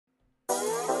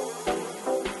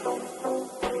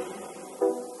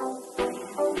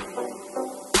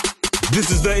This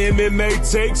is the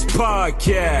MMA Takes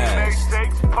Podcast.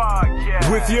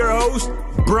 With your host,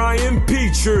 Brian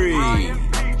Petrie.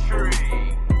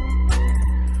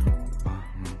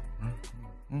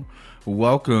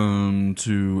 Welcome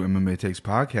to MMA Takes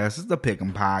Podcast. This is the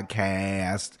Pick'em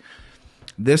Podcast.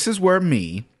 This is where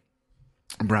me,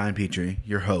 Brian Petrie,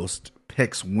 your host,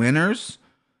 picks winners,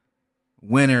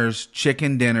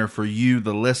 chicken dinner for you,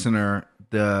 the listener,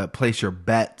 to place your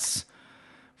bets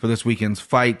for this weekend's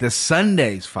fight, this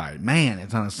Sunday's fight. Man,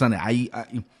 it's on a Sunday.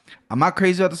 I'm not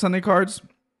crazy about the Sunday cards.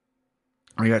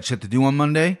 I got shit to do on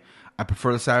Monday. I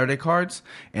prefer the Saturday cards,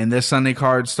 and this Sunday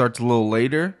card starts a little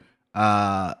later.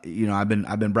 I've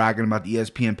been bragging about the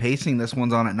ESPN pacing. This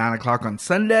one's on at 9:00 on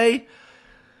Sunday.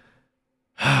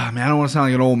 Man, I don't want to sound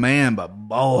like an old man, but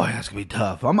boy, that's gonna be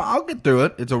tough. I'll get through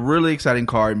it. It's a really exciting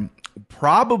card.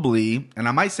 Probably, and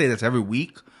I might say this every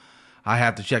week. I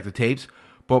have to check the tapes.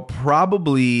 But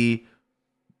probably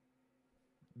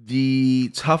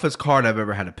the toughest card I've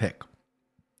ever had to pick.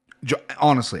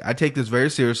 Honestly, I take this very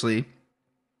seriously.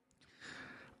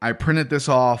 I printed this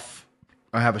off.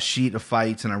 I have a sheet of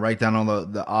fights, and I write down all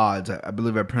the odds. I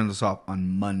believe I printed this off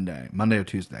on Monday or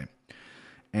Tuesday.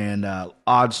 And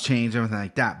odds change, everything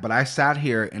like that. But I sat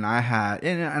here, and I had,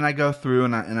 and I go through,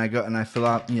 and I fill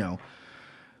out,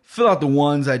 fill out the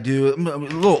ones I do.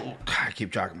 I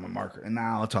keep tracking my marker, and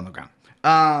now it's on the ground.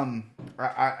 I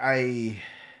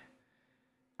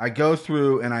go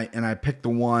through and I pick the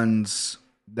ones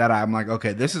that I'm like,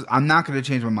 okay, I'm not going to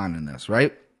change my mind in this,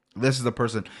 right? This is the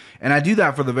person, and I do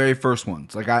that for the very first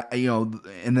ones, like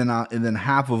and then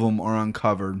half of them are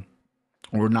uncovered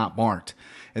or not marked,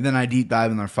 and then I deep dive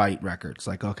in their fight records,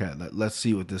 like, okay, let's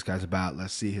see what this guy's about,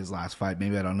 let's see his last fight,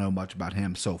 maybe I don't know much about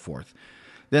him, so forth.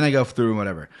 Then I go through and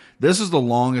whatever. This is the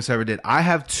longest I ever did. I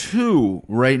have two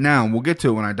right now, and we'll get to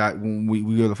it when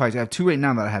we go to the fights. I have two right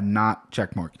now that I have not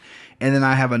checkmarked. And then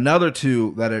I have another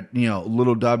two that are,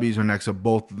 little W's are next to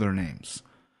both of their names.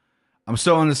 I'm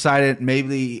still undecided.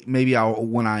 Maybe I'll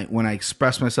when I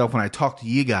express myself, when I talk to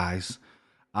you guys,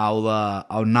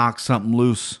 I'll knock something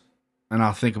loose and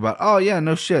I'll think about, oh yeah,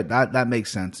 no shit. That makes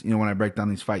sense, when I break down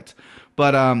these fights.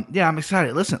 But yeah, I'm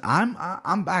excited. Listen,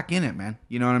 I'm back in it, man.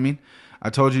 You know what I mean? I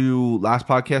told you last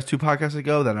podcast, 2 podcasts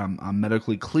ago, that I'm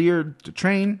medically cleared to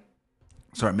train,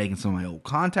 start making some of my old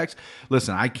contacts.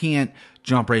 Listen, I can't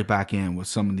jump right back in with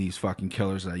some of these fucking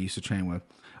killers that I used to train with,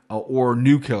 or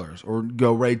new killers, or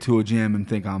go right to a gym and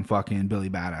think I'm fucking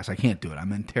Billy Badass. I can't do it.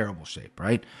 I'm in terrible shape,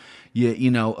 right? Yeah,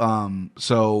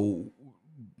 so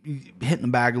hitting the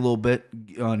bag a little bit,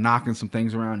 knocking some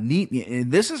things around.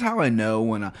 And this is how I know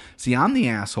when I'm the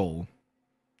asshole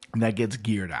that gets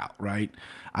geared out, right?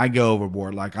 I go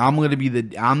overboard. Like, I'm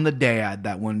the dad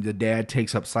that when the dad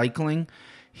takes up cycling,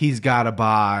 he's got to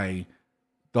buy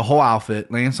the whole outfit,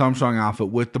 Lance Armstrong outfit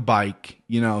with the bike.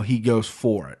 He goes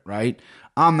for it, right?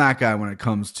 I'm that guy when it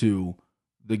comes to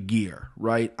the gear,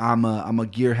 right? I'm a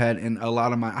gearhead, and a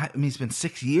lot of it's been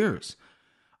 6 years.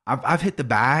 I've hit the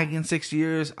bag in 6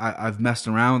 years. I've messed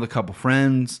around with a couple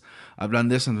friends. I've done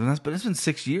this and this, but it's been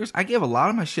 6 years. I gave a lot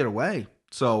of my shit away.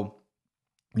 So,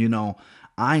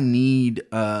 I need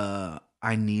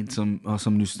some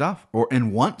new stuff,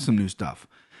 and want some new stuff.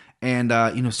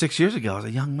 And 6 years ago, I was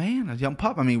a young man, a young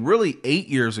pup. I mean, really 8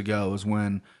 years ago is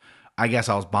when I guess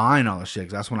I was buying all the shit,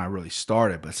 'cause that's when I really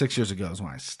started. But 6 years ago is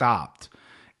when I stopped.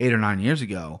 8 or 9 years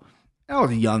ago, I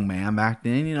was a young man back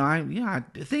then.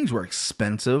 Things were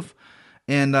expensive.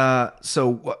 And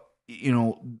so,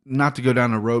 not to go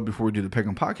down the road before we do the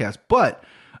Pick'em Podcast, but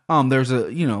there's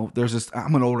this,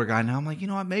 I'm an older guy now. I'm like,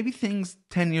 maybe things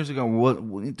 10 years ago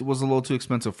was a little too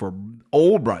expensive for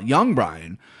young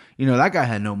Brian. That guy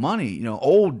had no money.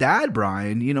 Old dad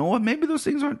Brian, maybe those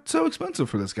things aren't so expensive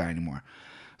for this guy anymore.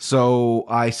 So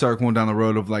I started going down the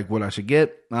road of like what I should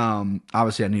get.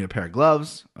 Obviously I need a pair of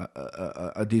gloves,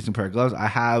 a decent pair of gloves. I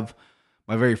have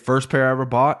my very first pair I ever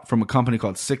bought from a company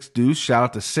called Six Deuce. Shout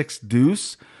out to Six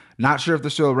Deuce. Not sure if they're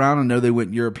still around. I know they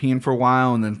went European for a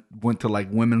while and then went to like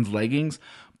women's leggings.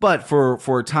 But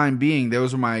for a time being,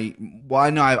 those were I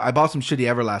bought some shitty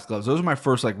Everlast gloves. Those are my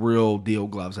first like real deal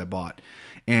gloves I bought.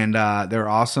 And they're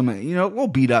awesome. A little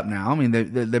beat up now. I mean,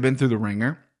 they've been through the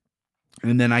ringer.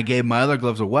 And then I gave my other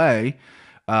gloves away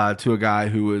to a guy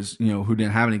who was, who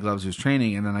didn't have any gloves, who was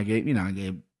training. And then I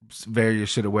gave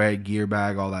various shit away, gear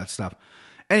bag, all that stuff.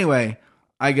 Anyway,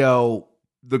 I go,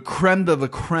 the creme de la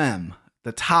creme,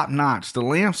 the top notch, the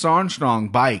Lance Armstrong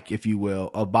bike, if you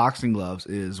will, of boxing gloves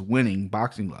is Winning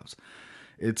Boxing Gloves.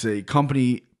 It's a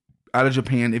company out of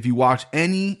Japan. If you watch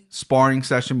any sparring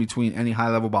session between any high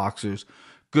level boxers,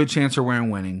 good chance they're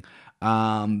wearing Winning.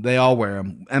 They all wear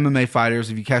them. MMA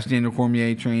fighters, if you catch Daniel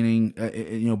Cormier training,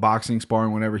 boxing,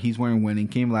 sparring, whatever, he's wearing winning.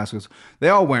 Cain Velasquez, they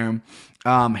all wear them.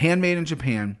 Handmade in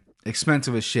Japan,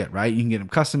 expensive as shit, right? You can get them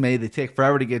custom made. They take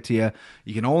forever to get to you.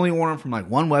 You can only order them from like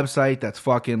one website that's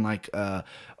fucking like a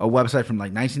website from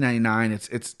like 1999.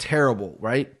 It's terrible,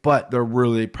 right? But they're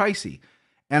really pricey.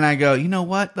 And I go, you know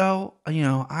what though?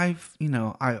 I've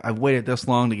waited this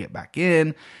long to get back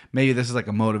in. Maybe this is like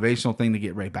a motivational thing to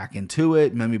get right back into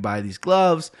it. Maybe buy these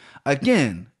gloves.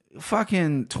 Again,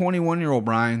 fucking 21-year-old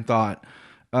Brian thought,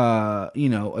 a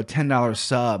 $10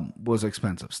 sub was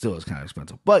expensive. Still is kind of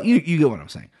expensive. But you get what I'm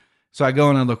saying. So I go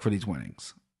and I look for these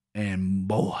winnings. And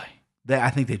boy, I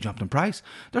think they jumped in price.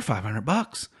 They're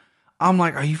 $500. I'm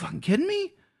like, are you fucking kidding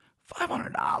me?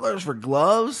 $500 for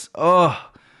gloves? Ugh.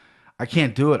 I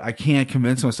can't do it. I can't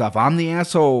convince myself. I'm the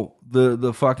asshole,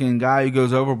 the fucking guy who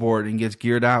goes overboard and gets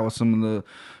geared out with some of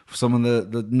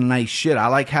the nice shit. I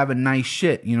like having nice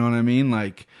shit. You know what I mean?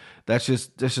 Like that's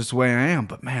just the way I am.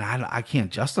 But man, I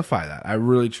can't justify that. I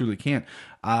really truly can't.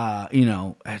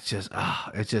 It's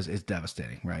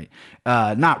devastating, right?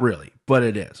 Not really, but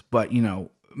it is. But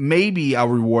maybe I'll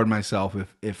reward myself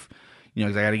if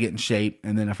because I got to get in shape,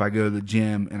 and then if I go to the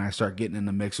gym and I start getting in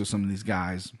the mix with some of these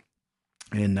guys.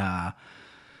 And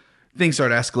things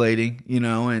start escalating,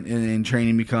 and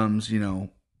training becomes,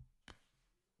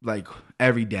 like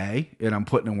every day, and I'm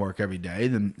putting in work every day.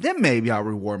 Then maybe I'll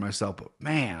reward myself. But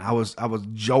man, I was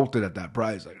jolted at that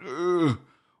price. Like,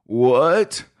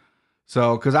 what?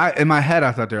 So, because in my head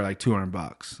I thought they were like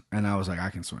 $200, and I was like,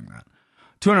 I can swing that.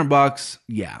 $200,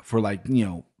 yeah, for like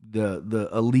the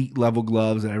elite level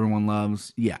gloves that everyone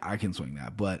loves. Yeah, I can swing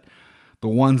that, but. The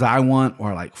ones I want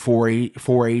are like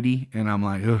 $480, and I'm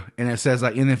like, ugh. And it says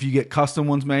like, and if you get custom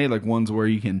ones made, like ones where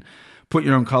you can put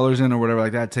your own colors in or whatever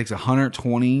like that, it takes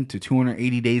 120 to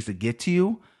 280 days to get to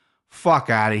you. Fuck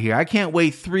out of here. I can't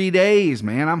wait 3 days,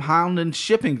 man. I'm hounding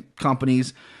shipping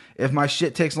companies if my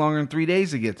shit takes longer than 3 days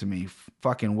to get to me.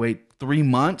 Fucking wait 3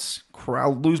 months?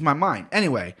 I'll lose my mind.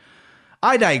 Anyway,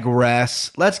 I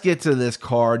digress. Let's get to this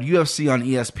card. UFC on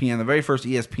ESPN, the very first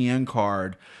ESPN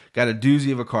card. Got a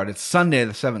doozy of a card. It's Sunday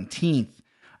the 17th.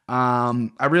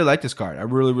 I really like this card. I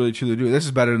really, really, truly do. This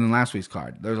is better than last week's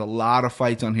card. There's a lot of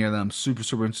fights on here that I'm super,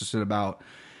 super interested about.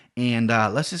 And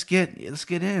let's get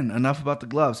in. Enough about the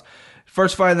gloves.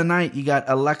 First fight of the night, you got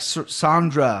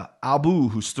Alexandra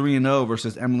Albu, who's 3-0,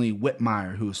 versus Emily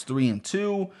Whitmire, who's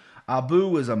 3-2.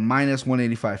 Albu is a minus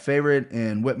 185 favorite,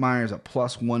 and Whitmire is a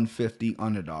plus 150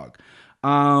 underdog.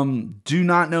 Do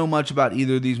not know much about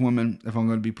either of these women, if I'm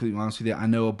going to be completely honest with you. I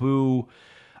know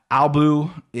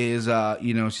Albu is,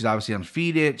 she's obviously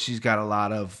undefeated. She's got a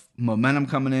lot of momentum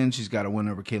coming in. She's got a win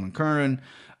over Caitlin Curran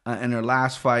in her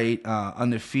last fight,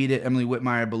 undefeated. Emily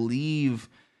Whitmire, I believe,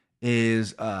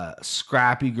 is a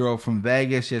scrappy girl from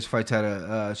Vegas. She has fights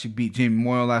she beat Jamie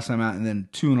Moyle last time out, and then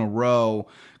 2 in a row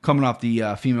coming off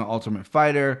the female Ultimate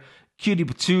Fighter. Cutie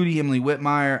Patootie, Emily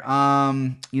Whitmire.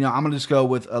 I'm going to just go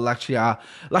with Alexandria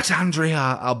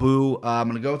Albu. I'm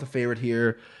going to go with the favorite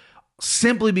here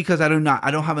simply because I don't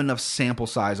have enough sample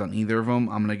size on either of them.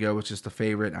 I'm going to go with just the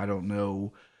favorite. I don't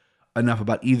know enough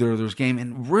about either of those games.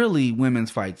 And really,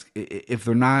 women's fights, if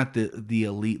they're not the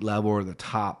elite level or the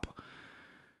top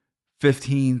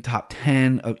 15, top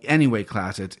 10 of any weight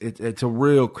class, it's a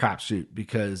real crapshoot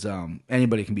because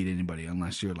anybody can beat anybody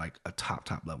unless you're like a top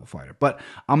level fighter. But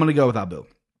I'm going to go with Albu.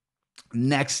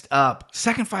 Next up,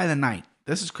 second fight of the night.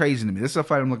 This is crazy to me. This is a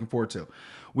fight I'm looking forward to.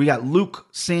 We got Luke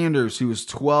Sanders, who is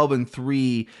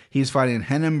 12-3. He's fighting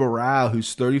Renan Barão,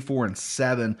 who's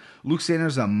 34-7. Luke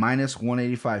Sanders is a minus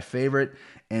 185 favorite,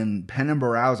 and Renan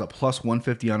Barão is a plus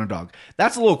 150 underdog.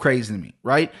 That's a little crazy to me,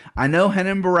 right? I know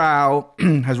Renan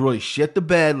Barão has really shit the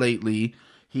bed lately.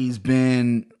 He's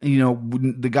been,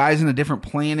 the guy's in a different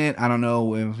planet. I don't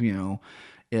know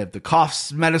if the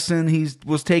cough medicine he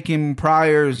was taking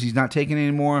prior, he's not taking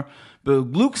anymore.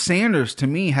 But Luke Sanders, to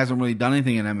me, hasn't really done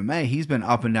anything in MMA. He's been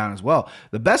up and down as well.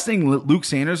 The best thing Luke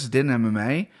Sanders did in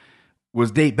MMA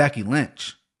was date Becky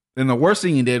Lynch. And the worst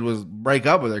thing he did was break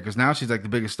up with her because now she's like the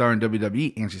biggest star in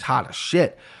WWE and she's hot as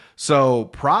shit. So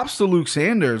props to Luke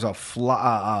Sanders. I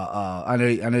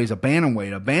know he's a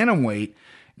bantamweight. A bantamweight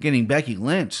getting Becky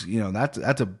Lynch,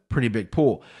 that's a pretty big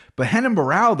pull. But Renan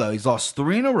Barão, though, he's lost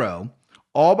 3 in a row,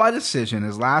 all by decision.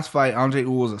 His last fight, Andre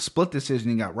Ewell, was a split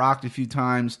decision. He got rocked a few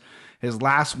times. His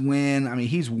last win,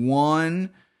 he's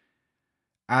won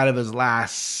out of his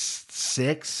last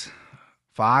 1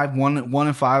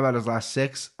 and 5 out of his last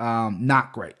 6.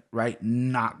 Not great, right?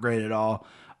 Not great at all.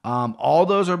 All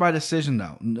those are by decision,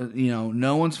 though.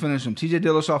 No one's finished them. TJ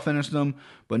Dillashaw finished them,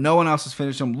 but no one else has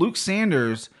finished them. Luke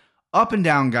Sanders, up and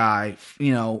down guy,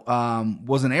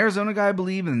 was an Arizona guy, I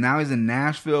believe, and now he's in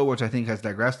Nashville, which I think has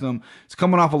digressed him. He's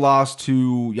coming off a loss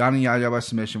to Yanni Yaya by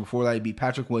submission. Before that, he beat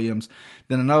Patrick Williams.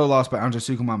 Then another loss by Andre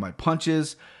Sukuman by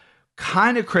punches.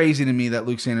 Kind of crazy to me that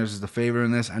Luke Sanders is the favorite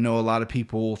in this. I know a lot of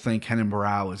people think Renan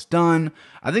Barão is done.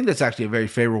 I think that's actually a very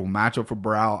favorable matchup for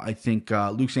Barão. I think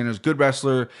Luke Sanders, good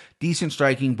wrestler, decent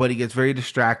striking, but he gets very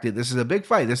distracted. This is a big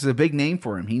fight. This is a big name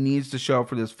for him. He needs to show up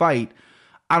for this fight.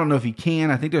 I don't know if he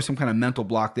can. I think there's some kind of mental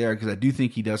block there because I do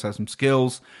think he does have some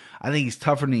skills. I think he's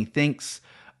tougher than he thinks.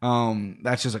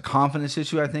 That's just a confidence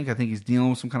issue, I think. I think he's dealing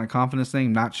with some kind of confidence thing.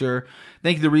 I'm not sure. I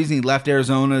think the reason he left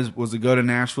Arizona was to go to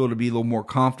Nashville to be a little more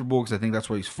comfortable because I think that's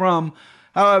where he's from.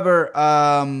 However,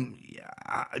 I'm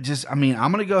going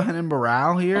to go Renan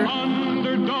Barão here.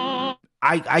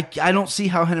 I don't see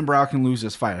how Renan Barão can lose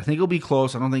this fight. I think it'll be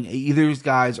close. I don't think either of these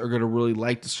guys are going to really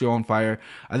light the show on fire.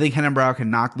 I think Renan Barão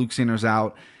can knock Luke Sanders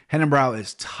out. Renan Barão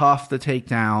is tough to take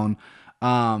down,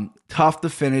 tough to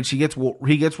finish. He gets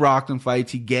rocked in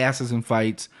fights. He gasses in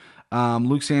fights.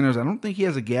 Luke Sanders, I don't think he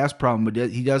has a gas problem, but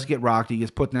he does get rocked. He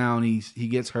gets put down. He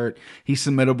gets hurt. He's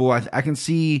submittable. I can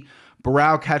see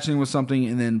Barão catching with something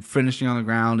and then finishing on the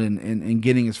ground and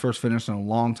getting his first finish in a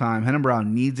long time. Renan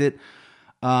Barão needs it.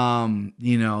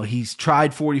 He's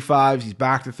tried 45s. He's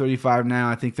back to 35 now.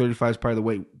 I think 35 is probably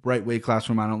the right weight class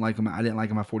for him. I don't like him. I didn't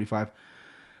like him at 45.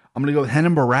 I'm going to go with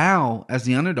Renan Barão as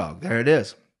the underdog. There it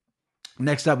is.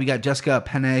 Next up, we got Jessica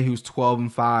Penne, who's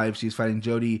 12-5. She's fighting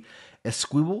Jodie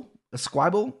Esquibel.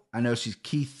 I know she's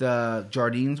Keith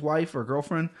Jardine's wife or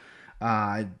girlfriend.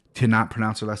 I did not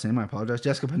pronounce her last name. I apologize.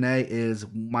 Jessica Penne is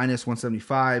minus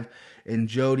 175, and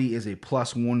Jodie is a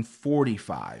plus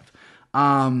 145.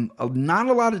 Not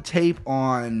a lot of tape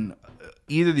on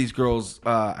either of these girls.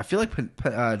 I feel like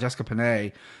Jessica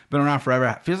Penne been around forever.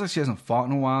 It feels like she hasn't fought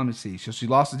in a while. Let me see. So she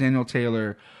lost to Danielle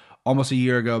Taylor almost a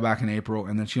year ago back in April,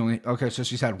 and then so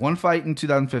she's had one fight in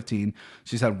 2015,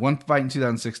 she's had one fight in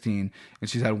 2016, and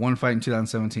she's had one fight in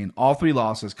 2017. All three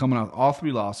losses, coming out all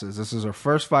three losses. This is her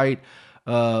first fight.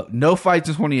 No fights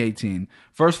in 2018.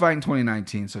 First fight in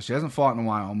 2019, so she hasn't fought in a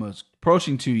while, almost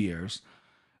approaching 2 years.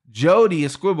 Jodie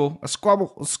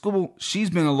Esquibel, she's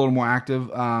been a little more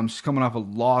active. She's coming off a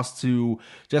loss to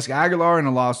Jessica Aguilar and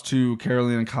a loss to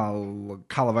Carolina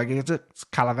Calavagis.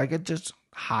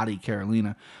 Hottie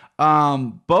Carolina.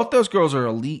 Both those girls are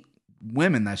elite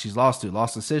women that she's lost to.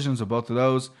 Lost decisions of both of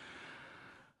those.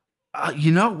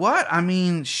 You know what? I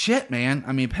mean, shit, man.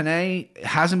 I mean, Penne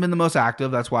hasn't been the most active.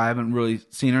 That's why I haven't really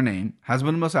seen her name. Hasn't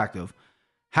been the most active.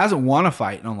 Hasn't won a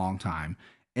fight in a long time.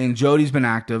 And Jodie's been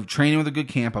active, training with a good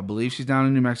camp. I believe she's down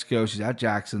in New Mexico. She's at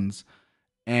Jackson's.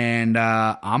 And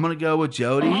I'm going to go with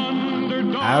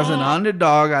Jodie as an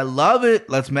underdog. I love it.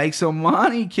 Let's make some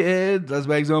money, kids. Let's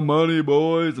make some money,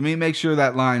 boys. Let me make sure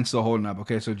that line's still holding up.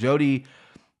 Okay, so Jodie,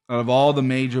 out of all the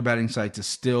major betting sites, is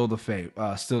still the slight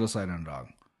underdog.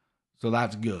 So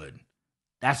that's good.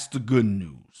 That's the good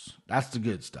news. That's the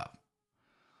good stuff.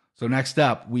 So next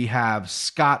up, we have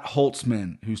Scott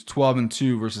Holtzman, who's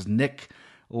 12-2 versus Nick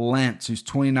Lentz, who's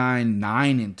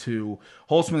 29-9-2.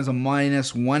 Holtzman is a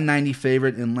minus 190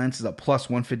 favorite, and Lentz is a plus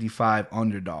 155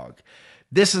 underdog.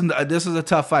 This is a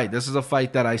tough fight. This is a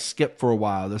fight that I skipped for a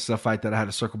while. This is a fight that I had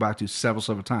to circle back to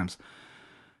several times.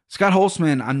 Scott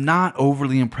Holtzman, I'm not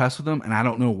overly impressed with him, and I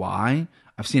don't know why.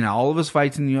 I've seen all of his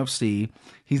fights in the UFC.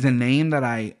 He's a name that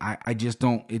I just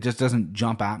don't, it just doesn't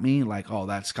jump at me like, oh,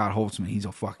 that's Scott Holtzman. He's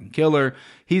a fucking killer.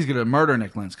 He's going to murder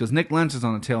Nick Lentz because Nick Lentz is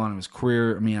on the tail end of his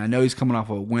career. I mean, I know he's coming off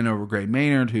a win over Gray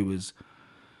Maynard, who is,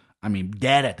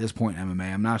 dead at this point in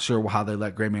MMA. I'm not sure how they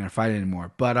let Gray Maynard fight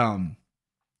anymore. But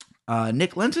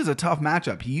Nick Lentz is a tough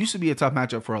matchup. He used to be a tough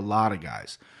matchup for a lot of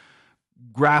guys.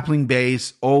 Grappling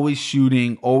base, always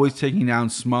shooting, always taking down,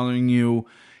 smothering you.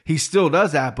 He still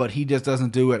does that, but he just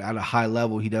doesn't do it at a high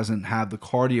level. He doesn't have the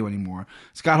cardio anymore.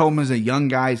 Scott Holtzman is a young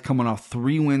guy. He's coming off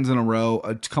 3 wins in a row,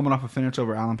 coming off a finish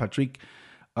over Alan Patrick,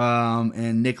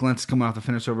 and Nick Lentz coming off the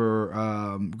finish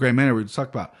over Gray Maynard we just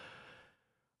talked about.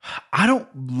 I don't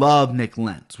love Nick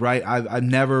Lentz, right? I've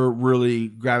never really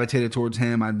gravitated towards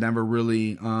him. I've never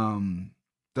really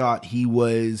thought he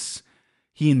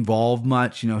involved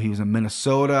much. He was in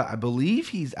Minnesota. I believe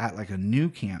he's at like a new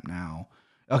camp now.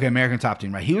 Okay, American Top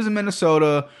Team, right? He was in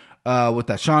Minnesota with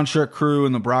that Sean Shirk crew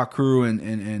and the Brock crew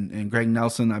and Greg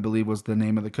Nelson, I believe, was the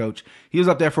name of the coach. He was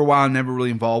up there for a while, never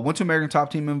really involved. Went to American Top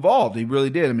Team, involved. He really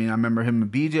did. I remember him and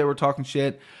BJ were talking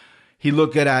shit. He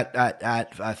looked good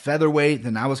at featherweight.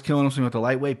 Then I was killing him with the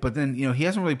lightweight. But then, he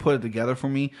hasn't really put it together for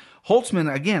me.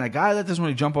 Holtzman, again, a guy that doesn't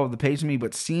really jump off the page to me,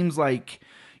 but seems like,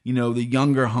 the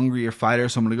younger, hungrier fighter.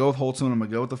 So I'm going to go with Holtzman. I'm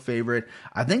going to go with the favorite.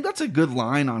 I think that's a good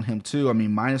line on him too. I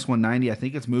mean, minus 190. I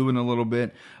think it's moving a little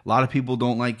bit. A lot of people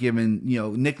don't like giving,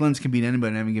 Nick Lentz can beat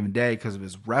anybody on any given day because of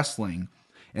his wrestling.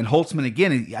 And Holtzman,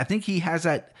 again, I think he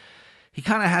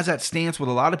kind of has that stance with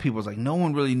a lot of people. It's like no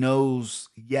one really knows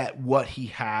yet what he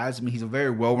has. I mean, he's a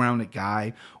very well-rounded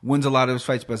guy, wins a lot of his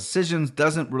fights by decisions,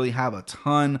 doesn't really have a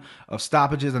ton of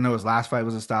stoppages. I know his last fight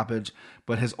was a stoppage,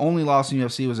 but his only loss in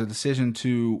UFC was a decision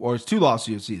or his 2 losses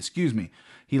in UFC, excuse me.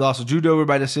 He lost to Drew Dober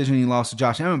by decision, he lost to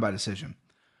Josh Emmett by decision.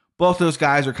 Both those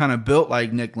guys are kind of built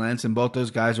like Nick Lentz, and both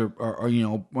those guys are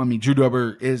Drew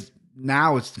Dober is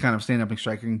now it's kind of stand-up and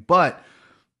striking, but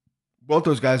both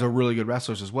those guys are really good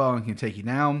wrestlers as well and can take you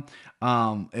down.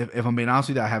 If I'm being honest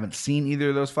with you, I haven't seen either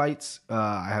of those fights.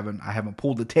 I haven't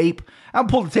pulled the tape. I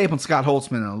haven't pulled the tape on Scott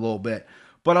Holtzman in a little bit.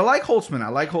 But I like Holtzman. I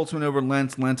like Holtzman over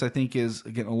Lentz. Lentz, I think, is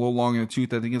getting a little long in the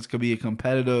tooth. I think it's going to be a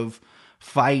competitive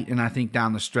fight. And I think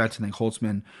down the stretch, I think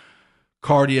Holtzman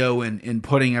cardio and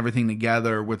putting everything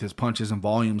together with his punches and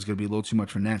volume is going to be a little too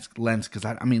much for Lentz. Because,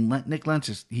 Nick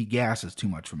Lentz, he gasses too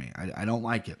much for me. I don't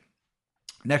like it.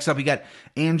 Next up, we got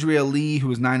Andrea Lee,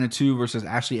 who is 9-2, versus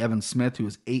Ashley Evans Smith, who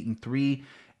is 8-3.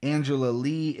 Angela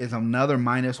Lee is another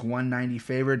minus 190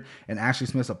 favorite, and Ashley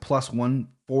Smith's a plus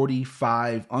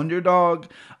 145 underdog.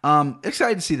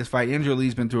 Excited to see this fight. Angela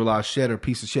Lee's been through a lot of shit. Her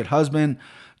piece of shit husband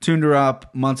tuned her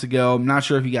up months ago. I'm not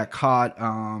sure if he got caught.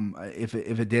 If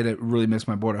it did, it really missed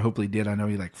my board. I hope he did. I know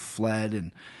he fled,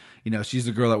 and she's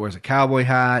the girl that wears a cowboy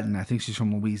hat, and I think she's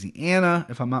from Louisiana,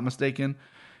 if I'm not mistaken.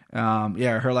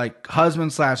 Her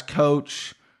husband /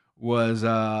 coach was he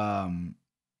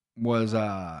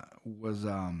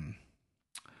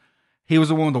was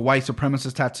the one with the white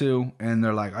supremacist tattoo, and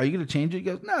they're like, "Are you gonna change it?" He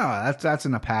goes, "No, that's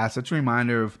in the past. It's a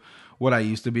reminder of what I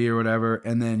used to be or whatever."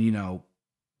 And then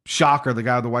shocker, the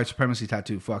guy with the white supremacy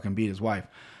tattoo fucking beat his wife.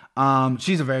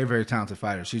 She's a very, very talented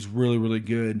fighter. She's really, really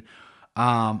good.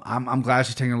 I'm glad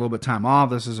she's taking a little bit of time off.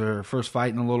 This is her first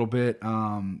fight in a little bit.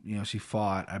 She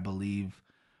fought, I believe.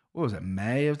 What was it,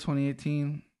 May of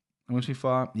 2018 when she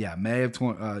fought? Yeah, May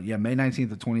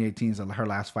 19th of 2018 is her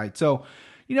last fight. So,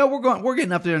 we're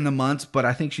getting up there in the months, but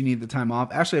I think she needed the time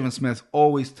off. Ashley Evans Smith,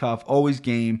 always tough, always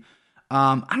game.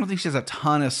 I don't think she has a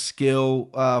ton of skill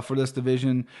for this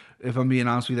division. If I'm being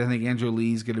honest with you, I think Angela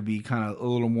Lee's going to be kind of a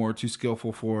little more too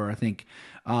skillful for her. I think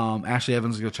Ashley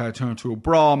Evans is going to try to turn into a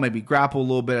brawl, maybe grapple a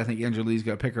little bit. I think Angela Lee's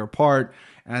going to pick her apart.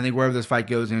 And I think wherever this fight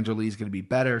goes, Angela Lee's going to be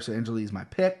better. So Angela Lee's my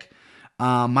pick.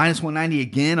 Minus 190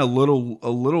 again, a little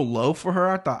low for her.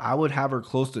 I thought I would have her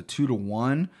close to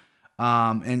 2-1.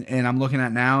 And I'm looking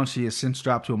at now, and she has since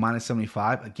dropped to a minus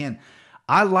 75. Again,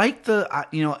 I like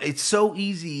it's so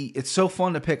easy. It's so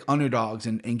fun to pick underdogs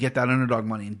and get that underdog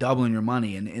money and doubling your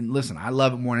money. And listen, I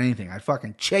love it more than anything. I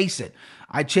fucking chase it.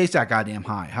 I chase that goddamn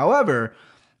high. However,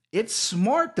 it's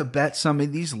smart to bet some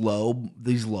of these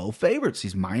low favorites,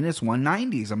 these minus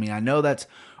 190s. I mean, I know that's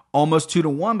almost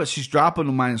 2-1, but she's dropping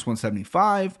to minus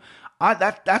 175.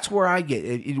 That's where I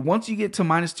get. Once you get to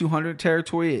minus 200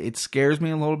 territory, it scares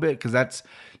me a little bit because that's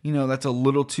a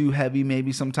little too heavy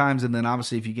maybe sometimes. And then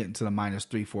obviously if you get into the minus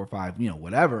 3, 4, 5,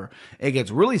 whatever, it gets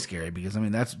really scary because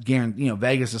that's guaranteed.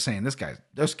 Vegas is saying this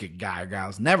guy or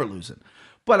gal's never losing.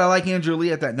 But I like Andrew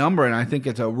Lee at that number, and I think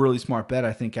it's a really smart bet.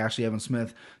 I think Ashley Evans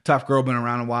Smith, tough girl, been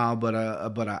around a while, but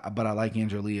I like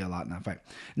Andrew Lee a lot in that fight.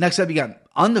 Next up, you got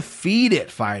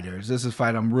undefeated fighters. This is a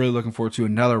fight I'm really looking forward to.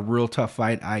 Another real tough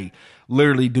fight. I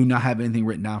literally do not have anything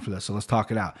written down for this, so let's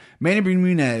talk it out. Manny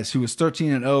Bermudez, who was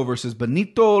 13-0, versus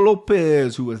Benito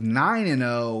Lopez, who was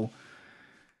 9-0.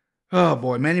 Oh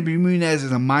boy, Manny Bermudez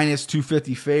is a minus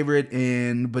 250 favorite,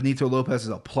 and Benito Lopez is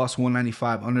a plus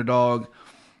 195 underdog.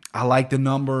 I like the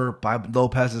number by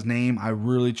Lopez's name. I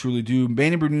really, truly do.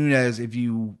 Manny Bermudez, if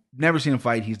you've never seen him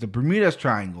fight, he's the Bermudez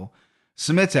Triangle.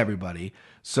 Submits everybody.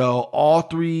 So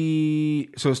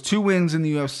his 2 wins in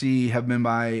the UFC have been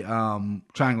by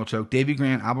triangle choke. Davey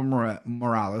Grant, Albert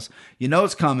Morales.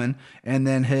 It's coming. And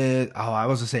then his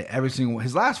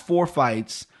last 4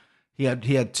 fights, he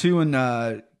had 2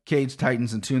 in Cage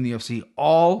Titans and 2 in the UFC,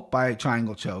 all by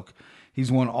triangle choke. He's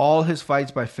won all his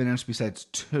fights by finish besides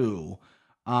 2.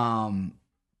 I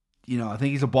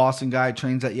think he's a Boston guy. He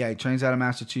trains out of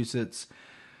Massachusetts.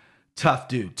 Tough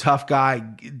dude, tough guy.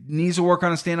 Needs to work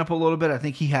on his stand-up a little bit. I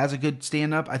think he has a good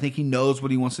stand-up. I think he knows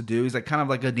what he wants to do. He's kind of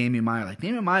like a Damian Maia. Like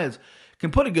Damian Maia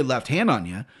can put a good left hand on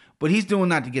you, but he's doing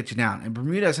that to get you down. And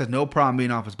Bermudez has no problem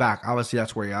being off his back. Obviously,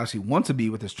 that's where he obviously wants to be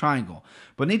with his triangle.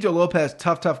 But Benito Lopez,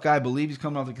 tough guy. I believe he's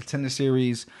coming off the Contender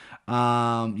Series.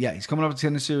 Yeah, he's coming off a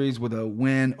contender series with a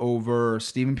win over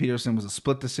Steven Peterson. It was a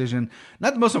split decision.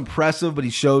 Not the most impressive, but he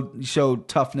showed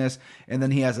toughness. And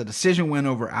then he has a decision win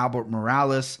over Albert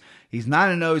Morales. He's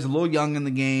 9-0. He's a little young in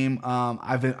the game.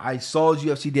 I saw his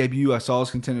UFC debut. I saw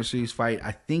his contender series fight.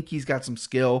 I think he's got some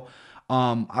skill.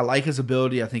 I like his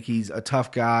ability. I think he's a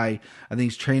tough guy. I think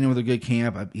he's training with a good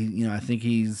camp. I think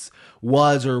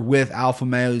was with Alpha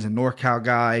Male. He's a NorCal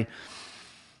guy.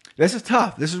 This is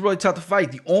tough. This is really tough to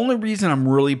fight. The only reason I'm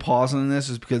really pausing on this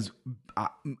is because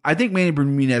I think Manny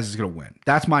Bermudez is going to win.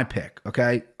 That's my pick.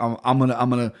 Okay, I'm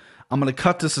gonna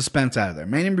cut the suspense out of there.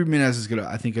 Manny Bermudez is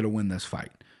gonna win this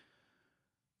fight.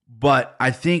 But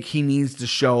I think he needs to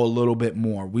show a little bit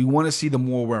more. We want to see the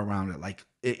more way around it. Like,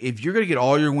 if you're going to get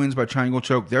all your wins by triangle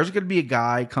choke, there's going to be a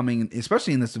guy coming,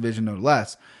 especially in this division, no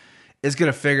less, is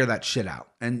going to figure that shit out.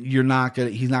 And he's not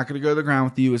going to go to the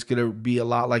ground with you. It's going to be a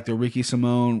lot like the Ricky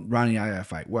Simone, Ronnie Yaya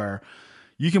fight, where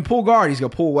you can pull guard, he's going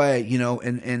to pull away,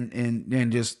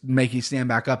 and just make you stand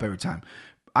back up every time.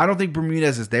 I don't think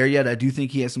Bermudez is there yet. I do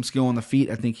think he has some skill on the feet.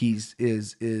 I think he's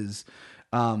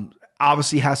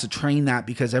obviously has to train that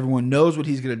because everyone knows what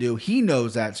he's going to do. He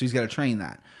knows that, so he's got to train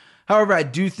that. However, I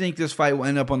do think this fight will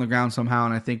end up on the ground somehow,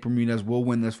 and I think Bermudez will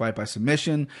win this fight by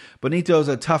submission. Benito's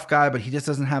a tough guy, but he just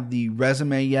doesn't have the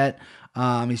resume yet.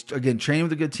 He's, again, training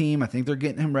with a good team. I think they're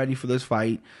getting him ready for this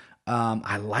fight.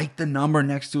 I like the number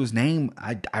next to his name.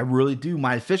 I really do.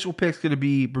 My official pick's going to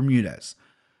be Bermudez.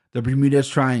 The Bermudez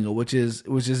Triangle, which is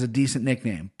a decent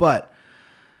nickname. But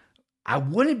I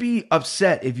wouldn't be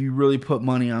upset if you really put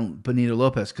money on Benito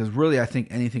Lopez, because really I think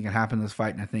anything can happen in this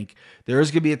fight, and I think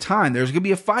there's going to be a time, there's going to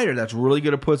be a fighter that's really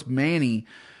going to push Manny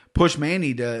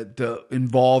to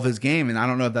involve his game, and I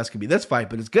don't know if that's going to be this fight,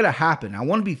 but it's going to happen. I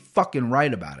want to be fucking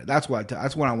right about it. That's what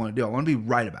I want to do. I want to be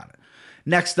right about it.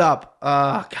 Next up,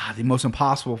 one of the most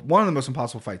impossible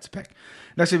fights to pick.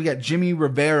 Next up, we got Jimmy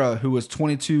Rivera, who was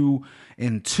 22-2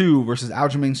 versus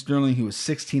Aljamain Sterling, who was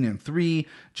 16-3.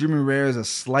 Jimmy Rivera is a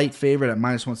slight favorite at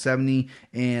 -170,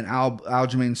 and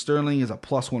Aljamain Sterling is a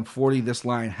 +140. This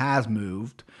line has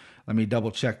moved. Let me double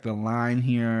check the line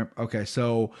here. Okay,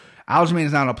 so Aljamain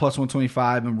is now at a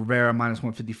 +125 and Rivera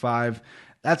 -155.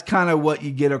 That's kind of what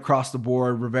you get across the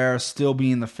board. Rivera still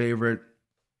being the favorite.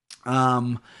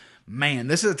 Man,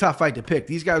 this is a tough fight to pick.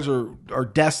 These guys are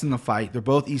destined to fight. They're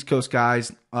both East Coast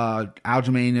guys.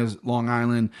 Aljamain is Long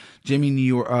Island, Jimmy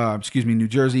New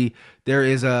Jersey. There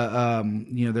is a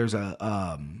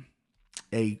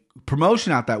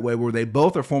promotion out that way where they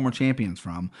both are former champions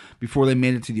from before they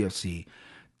made it to the UFC.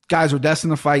 Guys are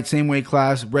destined to fight, same weight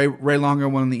class. Ray Longer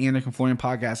went on the Andy Conflorian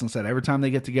podcast and said every time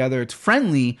they get together, it's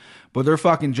friendly, but they're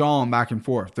fucking jawing back and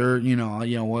forth. They're when are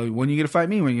you gonna fight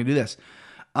me? When are you gonna do this?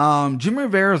 Jimmy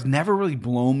Rivera's never really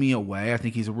blown me away. I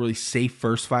think he's a really safe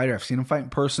first fighter. I've seen him fight in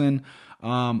person.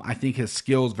 I think his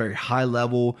skill is very high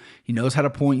level. He knows how to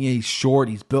point you. He's short.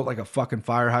 He's built like a fucking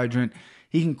fire hydrant.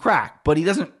 He can crack, but he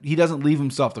doesn't leave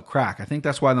himself to crack. I think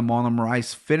that's why the Marlon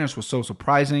Moraes finish was so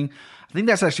surprising. I think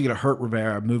that's actually going to hurt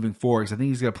Rivera moving forward, because I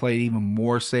think he's going to play it even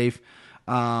more safe.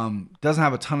 Doesn't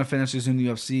have a ton of finishes in the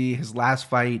UFC. His last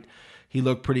fight, he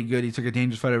looked pretty good. He took a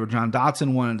dangerous fight over John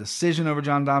Dodson, won a decision over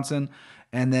John Dodson.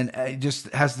 And then just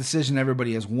has decision.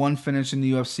 Everybody has one finish in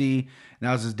the UFC. And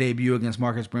that was his debut against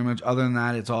Marcus Brimage. Other than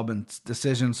that, it's all been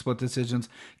decisions, split decisions.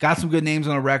 Got some good names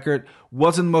on the record.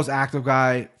 Wasn't the most active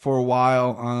guy for a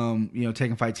while.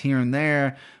 Taking fights here and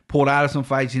there. Pulled out of some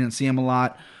fights. You didn't see him a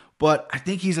lot. But I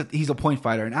think he's a point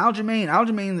fighter. And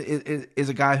Aljamain is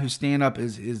a guy whose stand up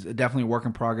is definitely a work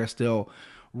in progress still.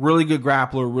 Really good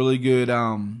grappler. Really good.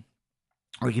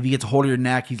 Like if he gets a hold of your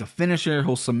neck, he's a finisher.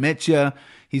 He'll submit you.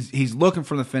 He's looking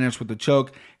for the finish with the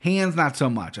choke. Hands, not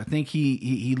so much. I think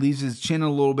he leaves his chin a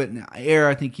little bit in the air.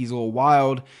 I think he's a little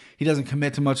wild. He doesn't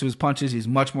commit to much of his punches. He's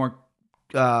much more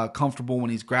comfortable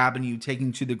when he's grabbing you, taking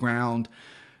you to the ground,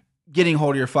 getting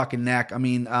hold of your fucking neck. I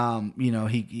mean,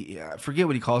 I forget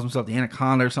what he calls himself, the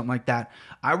Anaconda or something like that.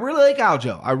 I really like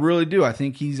Aljo. I really do. I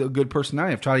think he's a good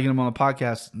personality. I've tried to get him on the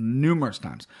podcast numerous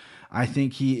times. I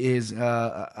think he is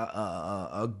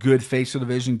a good face of the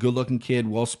division, good-looking kid,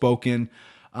 well-spoken.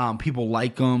 People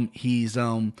like him. He's,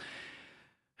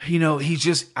 he's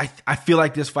just, I feel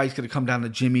like this fight's going to come down to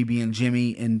Jimmy being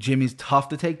Jimmy, and Jimmy's tough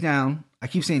to take down. I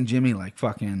keep saying Jimmy like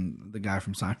fucking the guy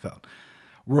from Seinfeld.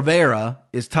 Rivera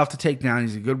is tough to take down.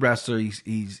 He's a good wrestler.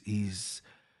 He's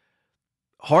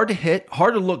hard to hit,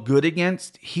 hard to look good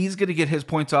against. He's going to get his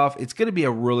points off. It's going to be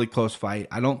a really close fight.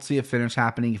 I don't see a finish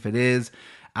happening. If it is,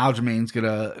 Aljamain's going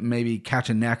to maybe catch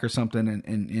a neck or something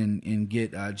and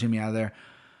get Jimmy out of there.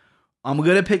 I'm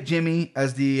going to pick Jimmy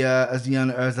as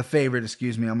the favorite,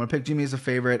 excuse me. I'm going to pick Jimmy as a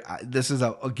favorite. This is,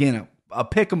 a a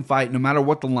pick'em fight, no matter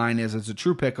what the line is. It's a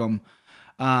true pick'em.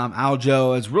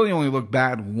 Aljo has really only looked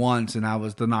bad once, and that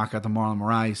was the knockout to Marlon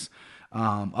Moraes.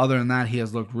 Other than that, he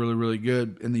has looked really, really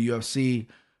good in the UFC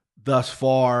thus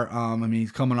far. I mean,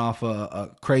 he's coming off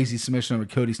a crazy submission over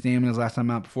Cody Stamann his last time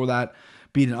out. Before that,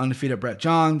 beat an undefeated Brett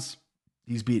Johns.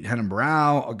 He's beat Renan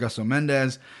Barão, Augusto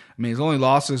Mendez. I mean, his only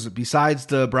losses, besides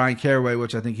the Brian Caraway,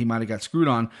 which I think he might have got screwed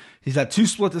on, he's had 2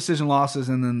 split decision losses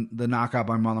and then the knockout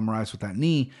by Marlon Moraes with that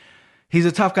knee. He's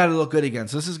a tough guy to look good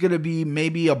against. This is going to be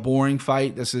maybe a boring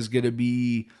fight. This is going to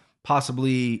be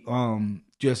possibly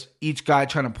just each guy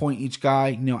trying to point each guy.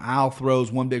 You know, Al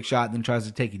throws one big shot and then tries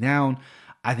to take you down.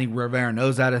 I think Rivera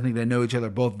knows that. I think they know each other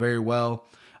both very well.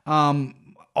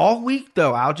 All week,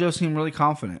 though, Aljo seemed really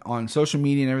confident on social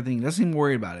media and everything. He doesn't seem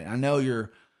worried about it. I know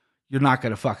you're not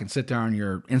going to fucking sit there on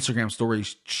your Instagram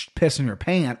stories pissing your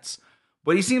pants,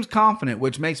 but he seems confident,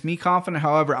 which makes me confident.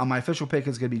 However, on my official pick,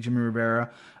 it's going to be Jimmy Rivera.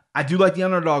 I do like the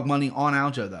underdog money on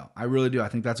Aljo, though. I really do. I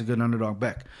think that's a good underdog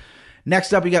pick.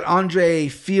 Next up, we got Andre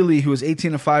Fili, who is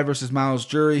 18-5 versus Miles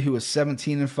Jury, who is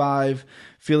 17-5.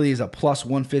 Fili is a plus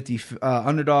 150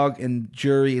 underdog, and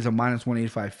Jury is a minus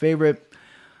 185 favorite.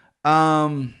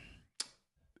 Again,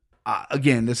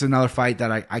 this is another fight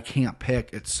that I can't pick.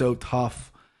 It's so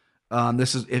tough.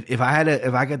 This is if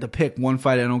I get to pick one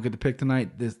fight I don't get to pick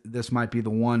tonight, this might be the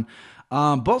one.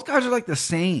 Both guys are like the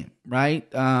same, right?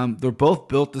 They're both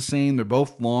built the same. They're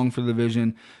both long for the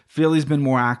division. Fili's been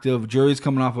more active. Jury's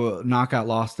coming off a knockout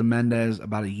loss to Mendez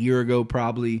about a year ago,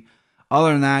 probably.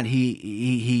 Other than that,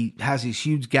 he has these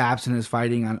huge gaps in his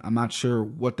fighting. I'm not sure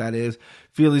what that is.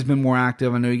 Fili's been more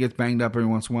active. I know he gets banged up every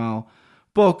once in a while.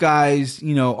 Both guys,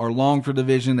 are long for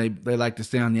division. They like to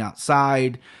stay on the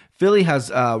outside. Fili has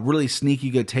really sneaky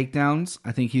good takedowns.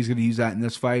 I think he's going to use that in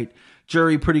this fight.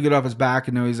 Jury pretty good off his back.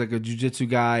 I know he's like a jiu-jitsu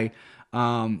guy.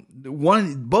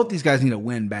 Both these guys need to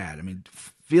win bad. I mean,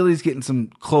 Fili's getting some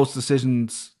close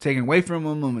decisions taken away from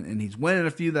him, and he's winning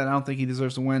a few that I don't think he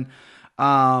deserves to win.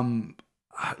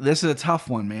 This is a tough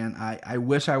one, man. I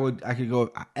wish I could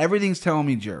go. Everything's telling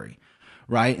me Jury,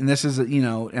 right? And this is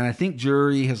and I think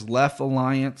Jury has left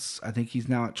Alliance. I think he's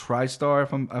now at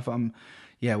TriStar.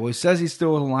 He says he's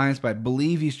still with Alliance, but I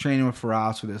believe he's training with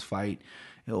Firas for this fight.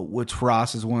 Which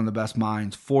Firas is one of the best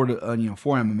minds for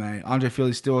MMA. Andre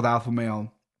Fili's still with Alpha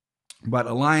Male, but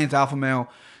Alliance, Alpha Male,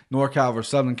 NorCal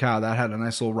versus Southern Cal, that had a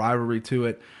nice little rivalry to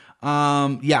it.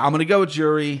 I'm gonna go with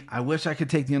Jury. I wish I could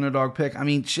take the underdog pick. I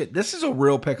mean, shit, this is a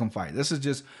real pick'em fight. This is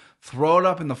just throw it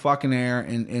up in the fucking air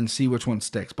and see which one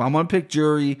sticks. But I'm gonna pick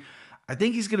Jury. I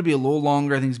think he's gonna be a little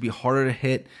longer. I think he's gonna be harder to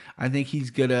hit. I think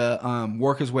he's gonna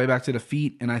work his way back to the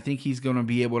feet, and I think he's gonna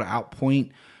be able to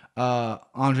outpoint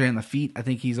Andre on the feet. I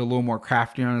think he's a little more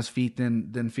craftier on his feet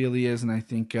than Fili is, and I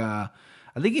think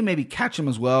he maybe catch him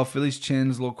as well. Fili's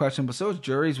chin is a little question, but so is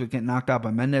Jury's with getting knocked out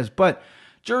by Mendez. But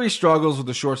Jury struggles with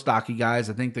the short, stocky guys.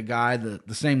 I think the guy the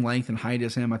same length and height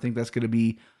as him, I think that's going to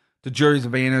be the Jury's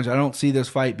advantage. I don't see this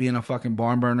fight being a fucking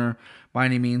barn burner by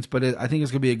any means, but I think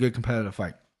it's going to be a good competitive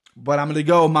fight. But I'm going to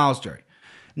go Miles Jury.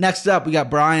 Next up, we got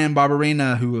Bryan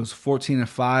Barberena, who was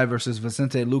 14-5 versus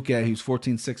Vicente Luque, who's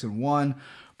 14-6-1.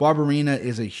 Barberena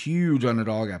is a huge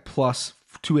underdog at plus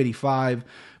 285.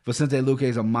 Vicente Luque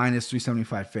is a minus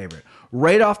 375 favorite.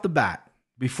 Right off the bat,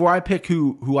 before I pick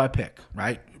who I pick,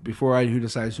 right? Who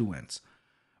decides who wins.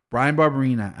 Bryan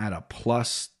Barberena at a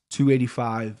plus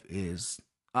 285 is,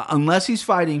 unless he's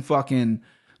fighting fucking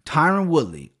Tyron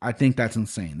Woodley, I think that's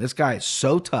insane. This guy is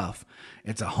so tough.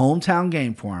 It's a hometown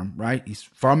game for him, right? He's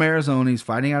from Arizona. He's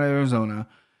fighting out of Arizona.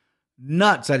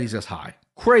 Nuts that he's this high.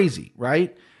 Crazy,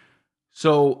 right?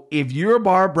 So if you're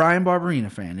a Bryan Barberena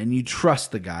fan and you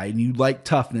trust the guy and you like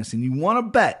toughness and you want to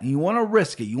bet and you want to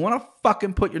risk it, you want to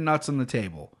fucking put your nuts on the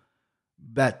table,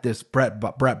 bet this Bryan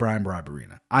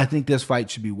Barberena. I think this fight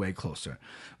should be way closer.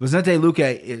 Vicente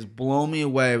Luque is blowing me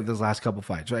away with his last couple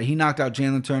fights, right? He knocked out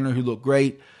Jalen Turner, who looked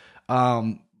great.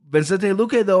 Vicente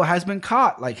Luque, though, has been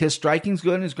caught. Like, his striking's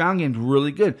good and his ground game's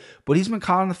really good, but he's been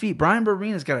caught on the feet. Bryan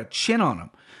Barberena's got a chin on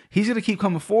him. He's going to keep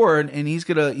coming forward, and he's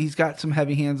got some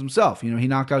heavy hands himself. He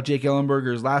knocked out Jake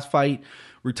Ellenberger his last fight,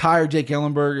 retired Jake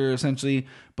Ellenberger essentially.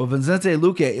 But Vicente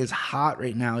Luque is hot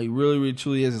right now. He really, really,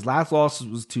 truly is. His last loss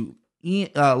was to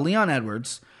Leon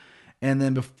Edwards, and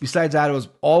then besides that, it was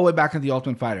all the way back into the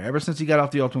Ultimate Fighter. Ever since he got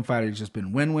off the Ultimate Fighter, he's just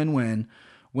been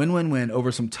win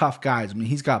over some tough guys. I mean,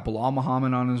 he's got Bilal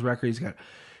Muhammad on his record.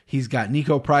 He's got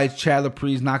Nico Price, Chad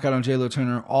LaPreeze, knockout on Jalen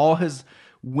Turner. All his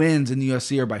wins in the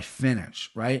UFC are by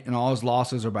finish, right? And all his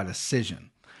losses are by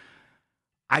decision.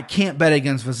 I can't bet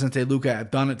against Vicente Luque. I've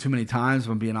done it too many times,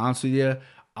 if I'm being honest with you.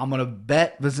 I'm going to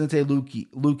bet Vicente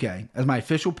Luque as my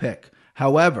official pick.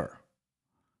 However,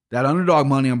 That underdog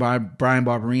money on Brian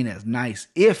Barberena is nice.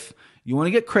 If you want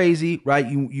to get crazy, right?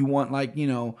 You want like,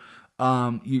 you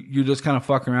just kind of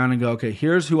fuck around and go, okay,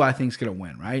 here's who I think is going to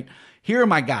win, right? Here are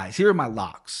my guys. Here are my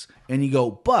locks. And you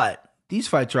go, but these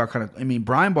fights are kind of,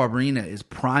 Brian Barberena is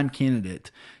prime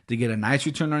candidate to get a nice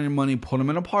return on your money, put him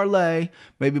in a parlay,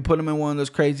 maybe put him in one of those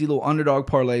crazy little underdog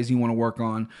parlays you want to work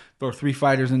on, throw 3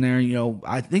 fighters in there.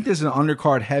 I think this is an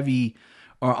undercard heavy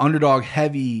or underdog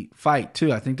heavy fight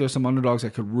too. I think there's some underdogs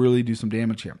that could really do some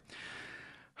damage here.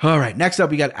 All right, next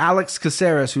up we got Alex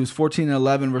Caceres, who's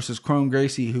 14-11 versus Kron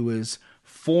Gracie, who is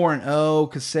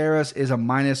 4-0. Caceres is a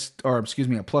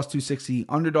plus 260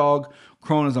 underdog.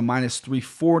 Kron is a minus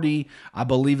 340. I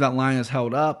believe that line is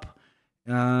held up.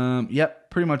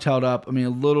 Yep, pretty much held up. A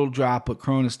little drop, but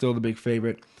Kron is still the big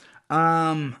favorite.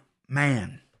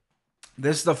 Man,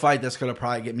 this is the fight that's going to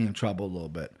probably get me in trouble a little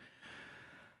bit.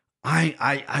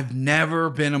 I've never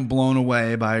been blown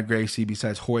away by a Gracie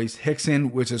besides Royce.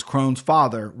 Rickson, which is Kron's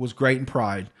father, was great in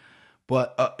Pride.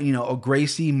 But, a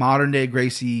Gracie, modern day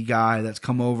Gracie guy that's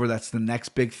come over, that's the next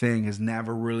big thing, has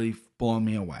never really blown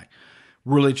me away.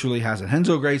 Really, truly hasn't.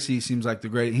 Renzo Gracie seems like the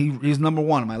great. He's number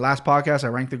one. In my last podcast, I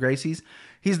ranked the Gracies.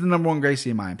 He's the number one Gracie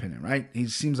in my opinion, right? He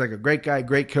seems like a great guy,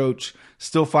 great coach,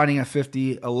 still fighting at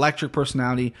 50, electric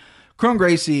personality. Kron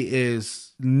Gracie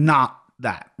is not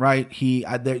that, right?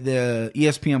 The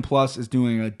ESPN Plus is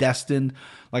doing a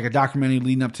documentary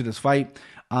leading up to this fight.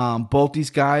 Both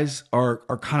these guys are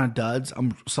kind of duds.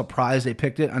 I'm surprised they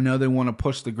picked it. I know they want to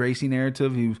push the Gracie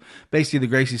narrative. He was basically the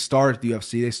Gracie started the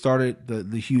UFC. They started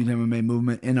the huge MMA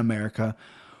movement in America.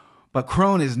 But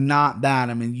Kron is not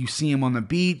that. You see him on the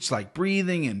beach, like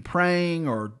breathing and praying,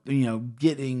 or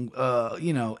getting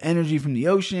energy from the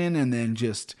ocean, and then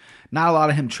just not a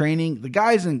lot of him training. The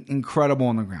guy's incredible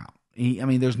on the ground.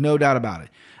 There's no doubt about it.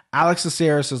 Alex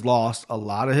Caceres has lost a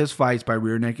lot of his fights by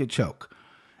rear naked choke.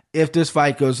 If this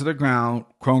fight goes to the ground,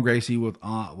 Kron Gracie,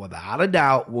 without a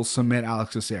doubt, will submit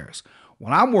Alex Caceres.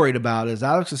 What I'm worried about is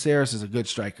Alex Caceres is a good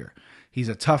striker. He's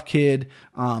a tough kid.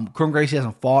 Kron Gracie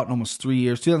hasn't fought in almost 3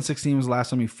 years. 2016 was the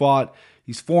last time he fought.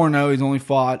 He's 4-0. He's only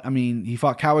fought, he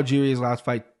fought Kawajiri his last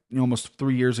fight almost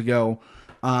 3 years ago.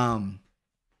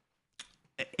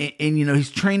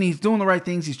 He's training. He's doing the right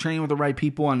things. He's training with the right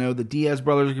people. I know the Diaz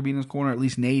brothers are going to be in his corner. At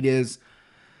least Nate is.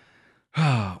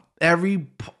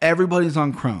 Everybody's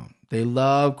on Kron. They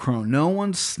love Kron. No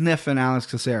one's sniffing Alex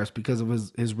Caceres because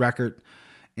of his record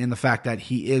and the fact that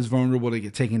he is vulnerable to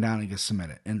get taken down and get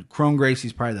submitted. And Kron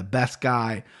Gracie's probably the best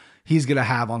guy he's going to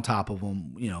have on top of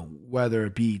him, whether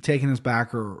it be taking his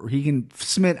back or he can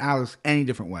submit Alex any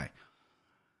different way.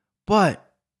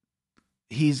 But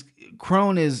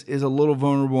Kron is a little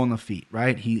vulnerable on the feet,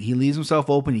 right? He leaves himself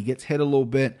open. He gets hit a little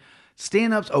bit.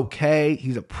 Stand-up's okay.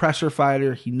 He's a pressure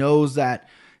fighter. He knows that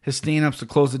his stand-up's to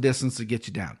close the distance to get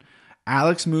you down.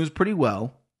 Alex moves pretty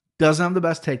well, doesn't have the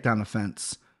best takedown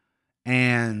defense,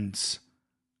 and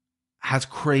has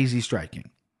crazy striking.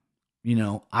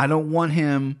 I don't want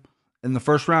him in the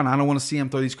first round. I don't want to see him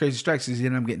throw these crazy strikes because he's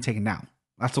going to end up getting taken down.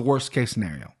 That's the worst case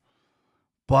scenario.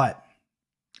 But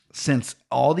since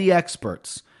all the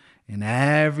experts and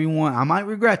everyone, I might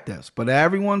regret this, but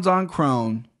everyone's on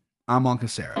Kron, I'm on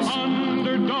Caceres.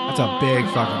 That's a big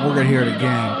fucking, we're going to hear it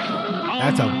again.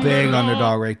 That's a big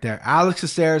underdog right there. Alex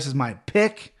Caceres is my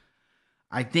pick.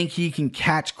 I think he can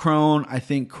catch Kron. I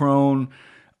think Kron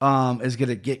is going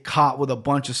to get caught with a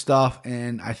bunch of stuff,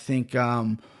 and I think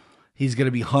he's going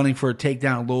to be hunting for a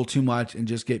takedown a little too much and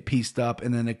just get pieced up,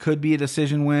 and then it could be a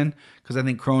decision win because I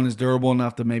think Kron is durable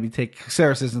enough to maybe take.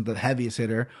 Caceres isn't the heaviest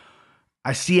hitter.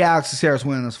 I see Alex Caceres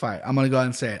winning this fight. I'm going to go ahead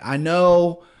and say it. I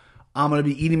know I'm going to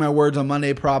be eating my words on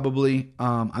Monday probably.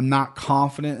 I'm not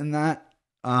confident in that.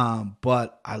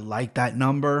 But I like that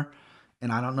number,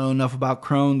 and I don't know enough about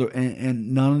Kron,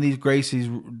 and none of these Gracies,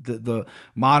 the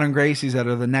modern Gracies that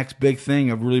are the next big thing,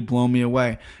 have really blown me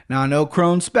away. Now I know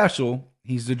Kron's special.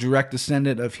 He's the direct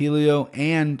descendant of Helio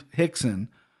and Rickson,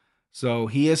 so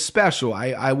he is special.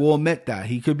 I will admit that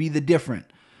he could be the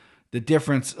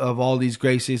difference of all these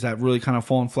Gracies that really kind of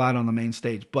fallen flat on the main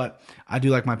stage. But I do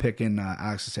like my pick in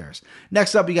Alex Caceres.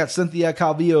 Next up, you got Cynthia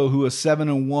Calvillo, who is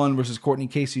 7-1 versus Courtney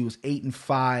Casey, who was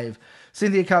 8-5.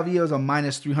 Cynthia Calvillo is a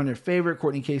minus 300 favorite.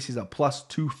 Courtney Casey is a plus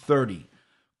 230.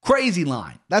 Crazy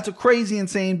line. That's a crazy,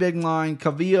 insane big line.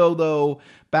 Calvillo, though,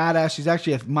 badass. She's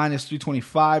actually at minus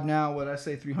 325 now. What did I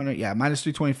say? 300? Yeah, minus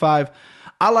 325.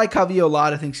 I like Calvillo a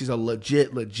lot. I think she's a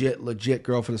legit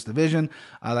girl for this division.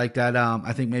 I like that.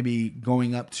 I think maybe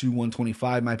going up to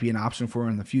 125 might be an option for her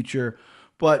in the future.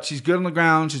 But she's good on the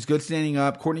ground. She's good standing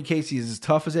up. Courtney Casey is as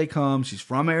tough as they come. She's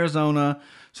from Arizona,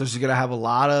 so she's going to have a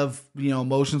lot of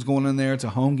emotions going in there. It's a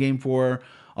home game for her.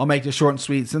 I'll make this short and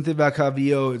sweet. Cynthia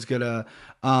Calvillo is going to,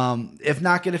 if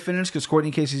not get it finished, because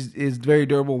Courtney Casey is very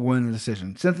durable, win the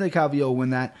decision. Cynthia Calvillo will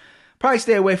win that. Probably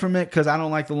stay away from it because I don't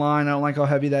like the line. I don't like how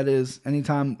heavy that is.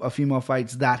 Anytime a female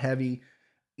fight's that heavy,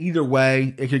 either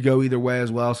way, it could go either way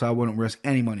as well, so I wouldn't risk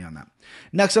any money on that.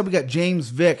 Next up, we got James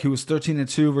Vick, who was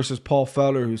 13-2 versus Paul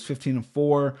Felder, who's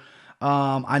 15-4.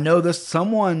 I know this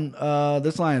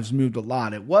line has moved a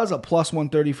lot. It was a plus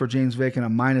 130 for James Vick and a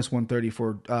minus 130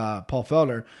 for Paul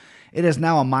Felder. It is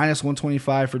now a minus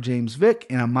 125 for James Vick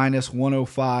and a minus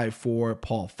 105 for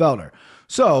Paul Felder.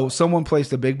 So someone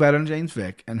placed a big bet on James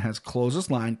Vick and has closed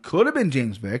this line. Could have been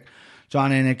James Vick.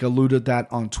 John Anik alluded that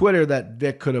on Twitter that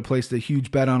Vick could have placed a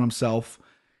huge bet on himself.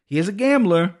 He is a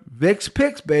gambler. Vick's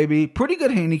picks, baby. Pretty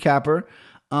good handicapper.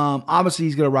 Obviously,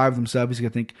 he's going to ride with himself. He's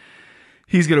going to think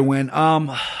he's going to win.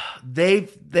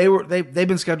 They've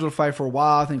been scheduled to fight for a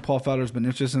while. I think Paul Felder's been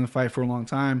interested in the fight for a long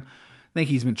time. I think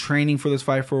he's been training for this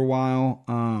fight for a while.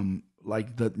 I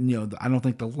don't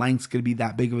think the length's going to be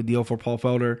that big of a deal for Paul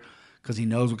Felder because he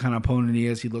knows what kind of opponent he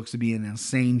is. He looks to be in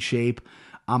insane shape.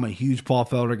 I'm a huge Paul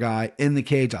Felder guy in the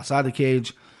cage, outside the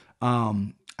cage.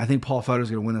 I think Paul Felder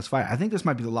is going to win this fight. I think this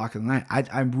might be the lock of the night.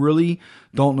 I really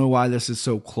don't know why this is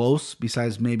so close,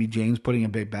 besides maybe James putting a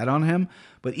big bet on him.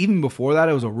 But even before that,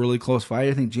 it was a really close fight.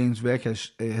 I think James Vick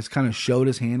has kind of showed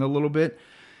his hand a little bit.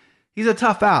 He's a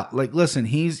tough out. Like, listen,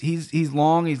 he's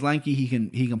long, he's lanky, he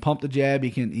can pump the jab,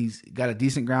 he's got a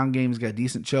decent ground game, he's got a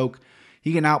decent choke.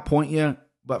 He can outpoint you,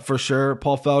 but for sure,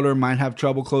 Paul Felder might have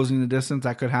trouble closing the distance.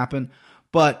 That could happen.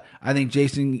 But I think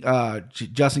Justin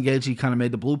Gaethje kind of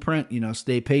made the blueprint.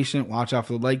 Stay patient, watch out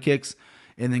for the leg kicks,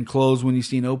 and then close when you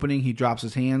see an opening. He drops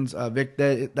his hands. Vic,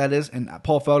 that is, and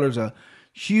Paul Felder's a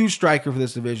huge striker for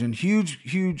this division.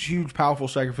 Huge, powerful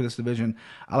striker for this division.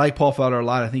 I like Paul Felder a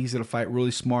lot. I think he's going to fight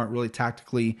really smart, really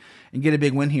tactically, and get a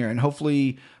big win here, and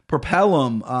hopefully propel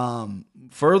him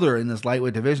further in this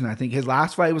lightweight division. I think his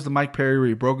last fight was the Mike Perry where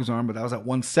he broke his arm, but that was at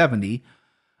 170.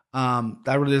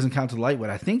 That really doesn't count to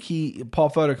lightweight. I think Paul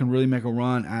Felder can really make a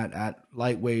run at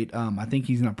lightweight. I think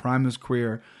he's in a prime of his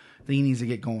career. I think he needs to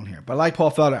get going here. But I like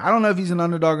Paul Felder. I don't know if he's an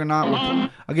underdog or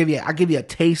not. I'll give you a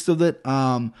taste of it.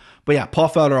 But yeah, Paul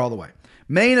Felder all the way.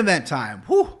 Main event time.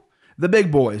 Whew. The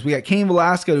big boys. We got Cain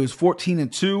Velasquez, who's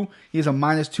 14-2. He's a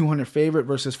minus 200 favorite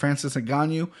versus Francis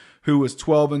Ngannou, who is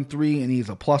 12-3, and he's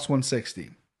a plus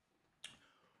 160.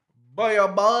 Boy, oh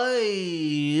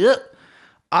boy.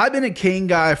 I've been a Cain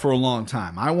guy for a long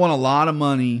time. I won a lot of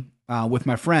money with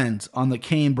my friends on the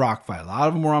Cain Brock fight. A lot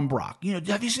of them were on Brock.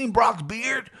 Have you seen Brock's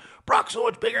beard? Brock's so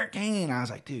much bigger than Cain. I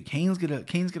was like, dude, Cain's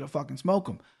gonna fucking smoke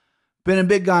him. Been a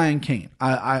big guy in Cain.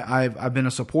 I've been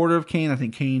a supporter of Cain. I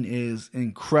think Cain is an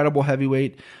incredible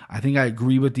heavyweight. I think I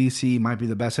agree with DC. Might be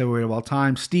the best heavyweight of all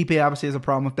time. Stipe obviously has a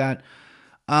problem with that.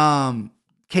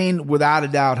 Cain, without a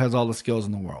doubt, has all the skills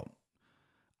in the world.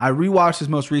 I rewatched his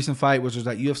most recent fight, which was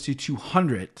at UFC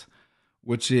 200,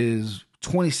 which is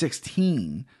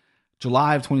 2016,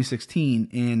 July of 2016,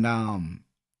 and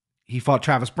he fought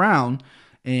Travis Brown,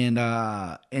 and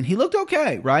he looked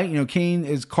okay, right? Cain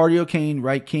is cardio Cain,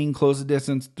 right? Cain closed the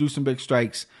distance, threw some big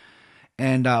strikes,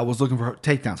 and was looking for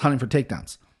takedowns, hunting for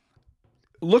takedowns.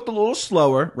 Looked a little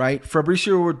slower, right?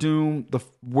 Fabricio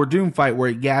Werdum fight where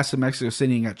he gassed in Mexico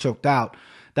City and got choked out.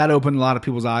 That opened a lot of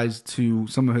people's eyes to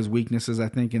some of his weaknesses, I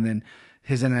think, and then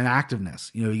his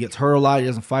inactiveness. He gets hurt a lot. He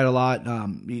doesn't fight a lot.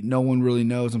 No one really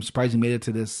knows. I'm surprised he made it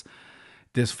to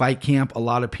this fight camp. A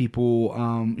lot of people,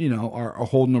 are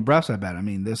holding their breaths, I bet. I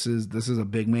mean, this is a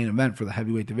big main event for the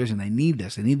heavyweight division. They need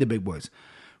this. They need the big boys.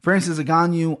 Francis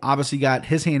Ngannou obviously got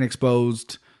his hand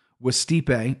exposed with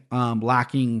Stipe,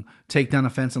 lacking takedown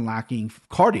offense and lacking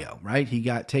cardio, right? He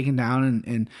got taken down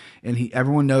and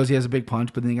everyone knows he has a big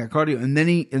punch, but then he got cardio. And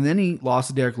then he lost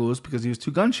to Derek Lewis because he was too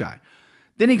gun shy.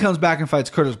 Then he comes back and fights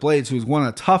Curtis Blades, who's one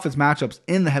of the toughest matchups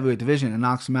in the heavyweight division, and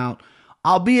knocks him out,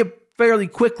 albeit fairly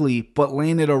quickly, but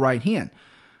landed a right hand.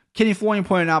 Kenny Florian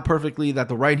pointed out perfectly that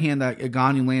the right hand that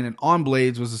Ngannou landed on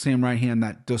Blades was the same right hand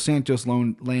that Dos Santos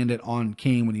landed on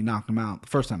Cain when he knocked him out the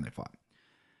first time they fought.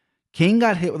 Cain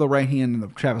got hit with a right hand in the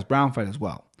Travis Brown fight as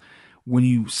well. When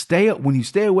you stay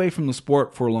away from the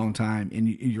sport for a long time and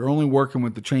you're only working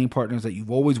with the training partners that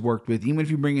you've always worked with, even if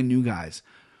you bring in new guys,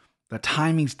 the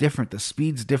timing's different, the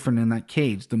speed's different in that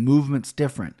cage, the movement's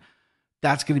different.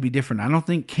 That's going to be different. I don't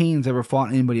think Cain's ever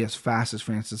fought anybody as fast as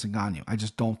Francis Ngannou. I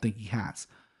just don't think he has.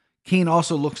 Cain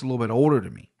also looks a little bit older to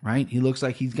me, right? He looks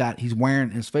like he's wearing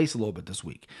his face a little bit this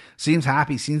week. Seems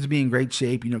happy, seems to be in great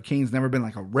shape. Cain's never been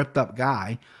like a ripped up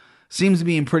guy. Seems to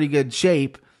be in pretty good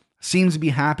shape, seems to be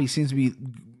happy, seems to be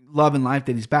loving life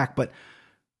that he's back. But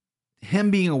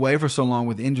him being away for so long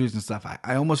with injuries and stuff,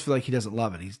 I almost feel like he doesn't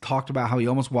love it. He's talked about how he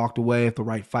almost walked away if the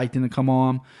right fight didn't come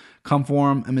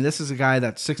for him. I mean, this is a guy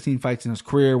that's 16 fights in his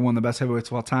career, one of the best heavyweights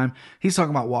of all time. He's talking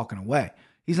about walking away.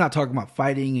 He's not talking about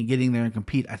fighting and getting there and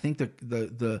compete. I think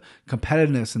the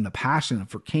competitiveness and the passion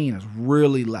for Cain has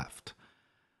really left.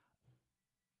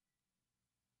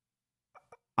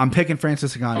 I'm picking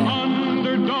Francis Ngannou.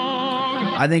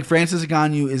 I think Francis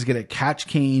Ngannou is going to catch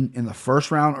Cain in the first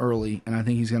round early, and I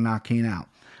think he's going to knock Cain out.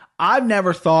 I've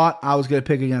never thought I was going to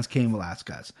pick against Cain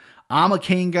Velasquez. I'm a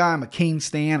Cain guy. I'm a Cain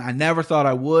stan. I never thought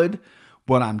I would,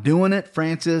 but I'm doing it.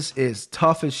 Francis is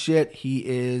tough as shit. He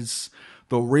is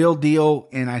the real deal,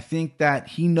 and I think that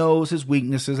he knows his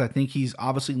weaknesses. I think he's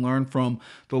obviously learned from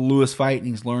the Lewis fight, and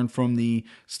he's learned from the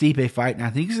Stipe fight, and I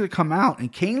think he's going to come out, and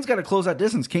Cain's got to close that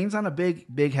distance. Cain's not a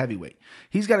big heavyweight.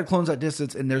 He's got to close that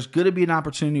distance, and there's going to be an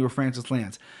opportunity where Francis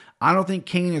lands. I don't think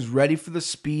Cain is ready for the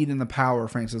speed and the power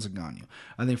of Francis Ngannou.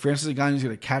 I think Francis Ngannou is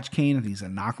going to catch Cain, and he's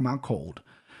going to knock him out cold.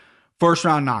 First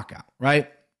round knockout,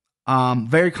 right?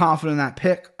 Very confident in that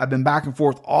pick. I've been back and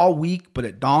forth all week, but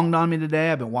it dawned on me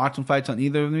today. I've been watching fights on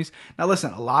either of these. Now,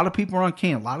 listen, a lot of people are on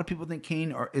Cain. A lot of people think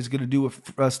Cain is going to do what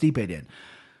Stipe did.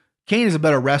 Cain is a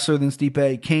better wrestler than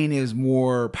Stipe. Cain is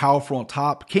more powerful on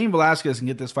top. Cain Velasquez can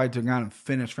get this fight to Ngannou and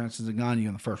finish Francis Ngannou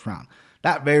in the first round.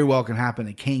 That very well can happen,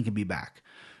 and Cain can be back.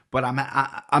 But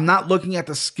I'm not looking at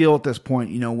the skill at this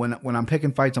point. You know, when I'm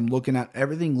picking fights, I'm looking at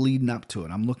everything leading up to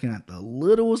it. I'm looking at the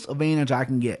littlest advantage I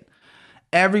can get.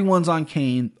 Everyone's on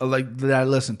Cain, like that I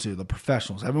listen to, the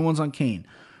professionals. Everyone's on Cain.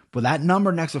 But that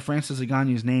number next to Francis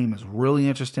Ngannou's name is really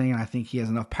interesting, and I think he has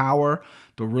enough power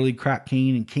to really crack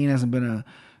Cain. And Cain hasn't been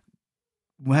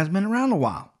around a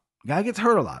while. Guy gets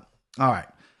hurt a lot. All right.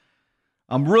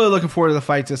 I'm really looking forward to the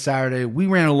fights this Saturday. We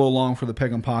ran a little long for the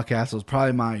Pick'em podcast. It was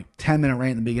probably my 10-minute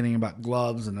rant in the beginning about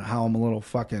gloves and how I'm a little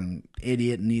fucking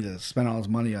idiot and need to spend all this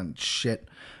money on shit.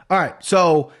 All right,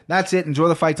 so that's it. Enjoy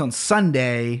the fights on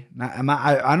Sunday. I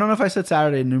don't know if I said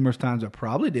Saturday numerous times. I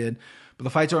probably did. But the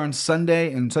fights are on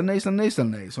Sunday and Sunday.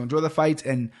 So enjoy the fights.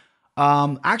 And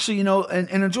actually, you know, and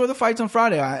enjoy the fights on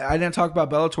Friday. I didn't talk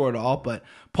about Bellator at all, but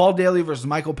Paul Daly versus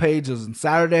Michael Page is on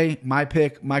Saturday. My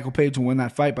pick, Michael Page will win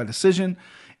that fight by decision.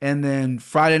 And then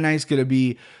Friday night's going to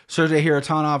be Sergey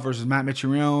Hiratonov versus Matt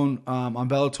Mitrione on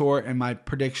Bellator. And my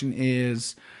prediction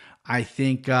is I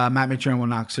think Matt Mitrione will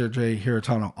knock Sergey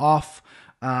Hiratonov off.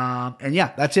 And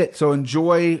yeah, that's it. So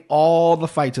enjoy all the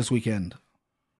fights this weekend.